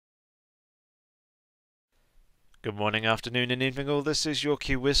Good morning, afternoon and evening all, this is your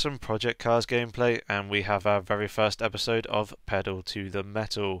Q with some Project Cars gameplay, and we have our very first episode of Pedal to the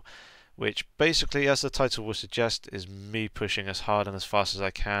Metal, which basically, as the title will suggest, is me pushing as hard and as fast as I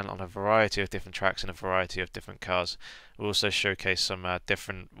can on a variety of different tracks and a variety of different cars. We'll also showcase some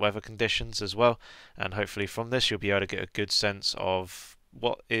different weather conditions as well, and hopefully from this you'll be able to get a good sense of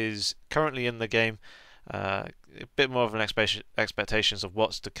what is currently in the game, a bit more of an expectations of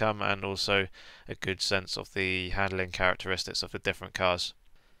what's to come, and also a good sense of the handling characteristics of the different cars.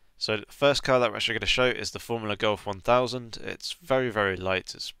 So the first car that we're actually going to show is the Formula Golf 1000. It's very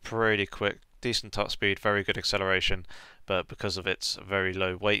light, it's pretty quick, decent top speed, very good acceleration, but because of its very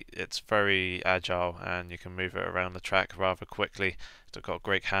low weight it's very agile and you can move it around the track rather quickly. It's got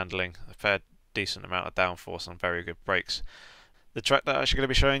great handling, a fair decent amount of downforce and very good brakes. The track that I'm actually going to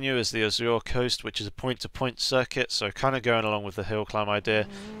be showing you is the Azure Coast, which is a point-to-point circuit, so kind of going along with the hill climb idea.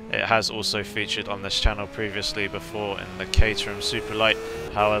 It has also featured on this channel previously before in the Caterham Superlight,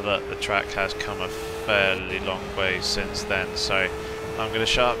 however the track has come a fairly long way since then, so I'm going to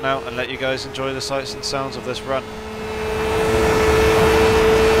shut up now and let you guys enjoy the sights and sounds of this run.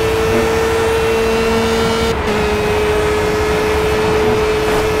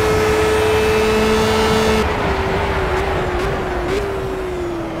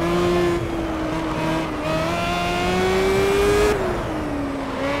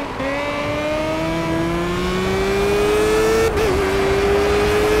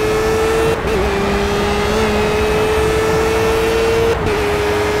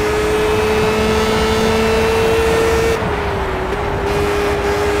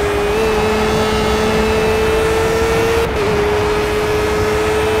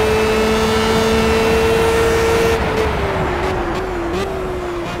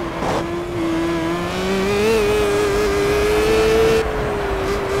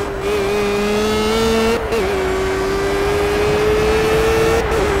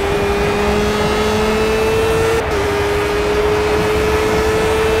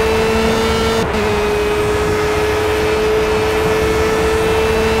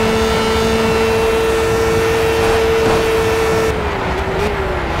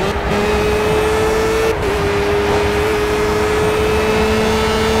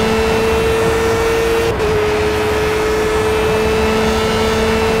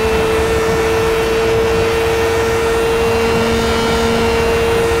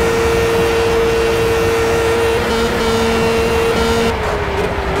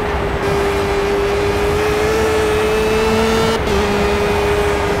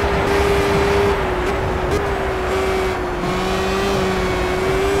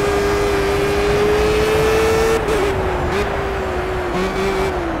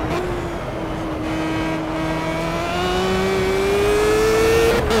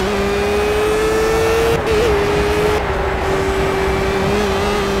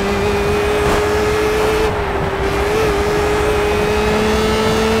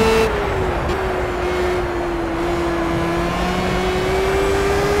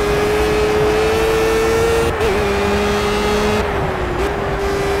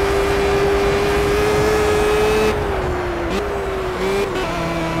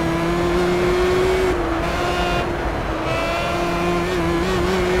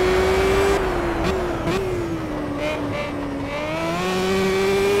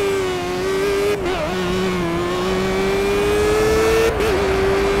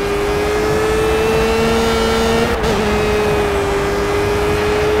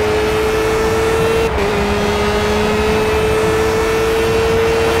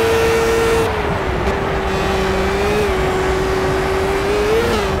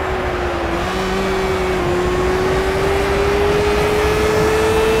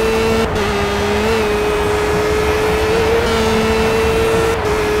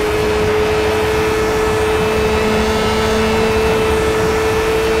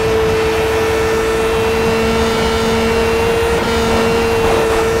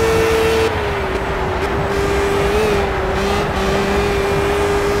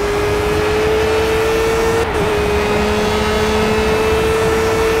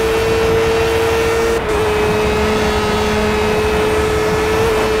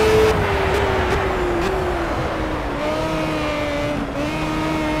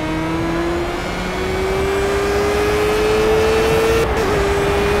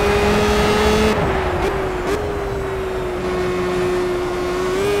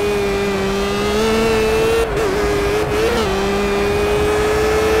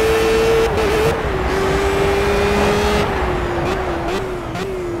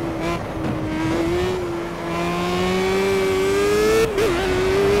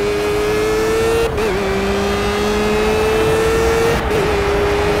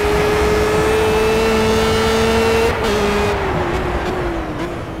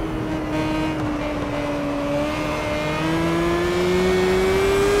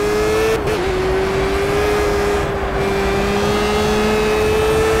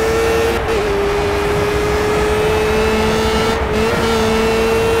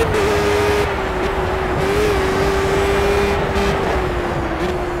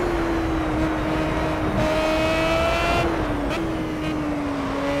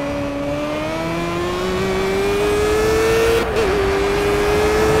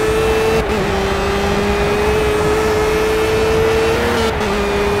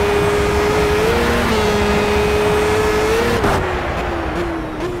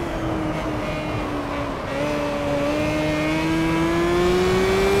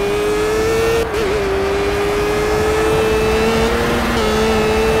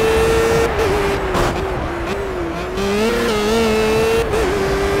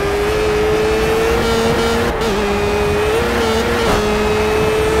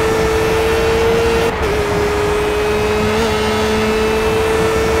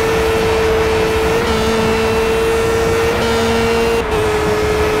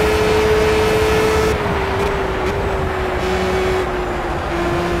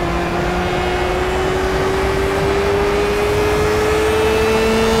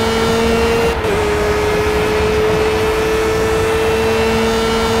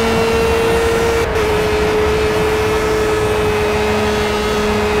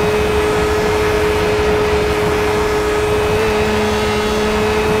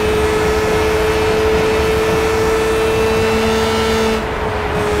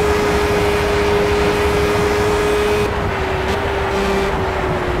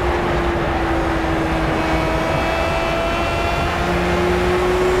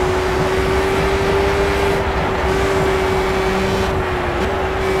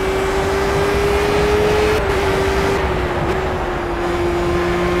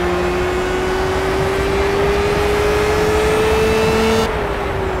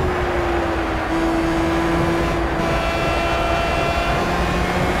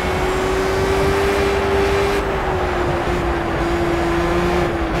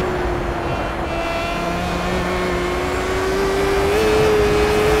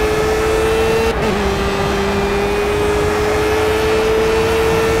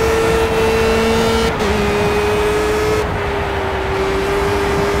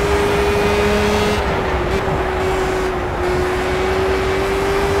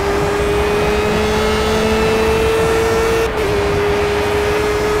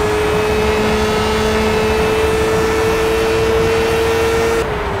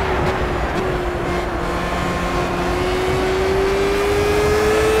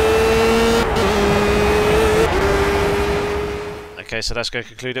 Okay, so that's going to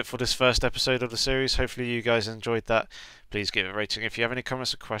conclude it for this first episode of the series. Hopefully you guys enjoyed that. Please give it a rating. If you have any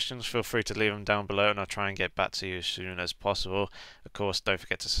comments or questions, feel free to leave them down below and I'll try and get back to you as soon as possible. Of course, don't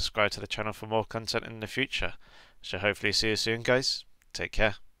forget to subscribe to the channel for more content in the future. So hopefully see you soon, guys. Take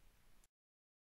care.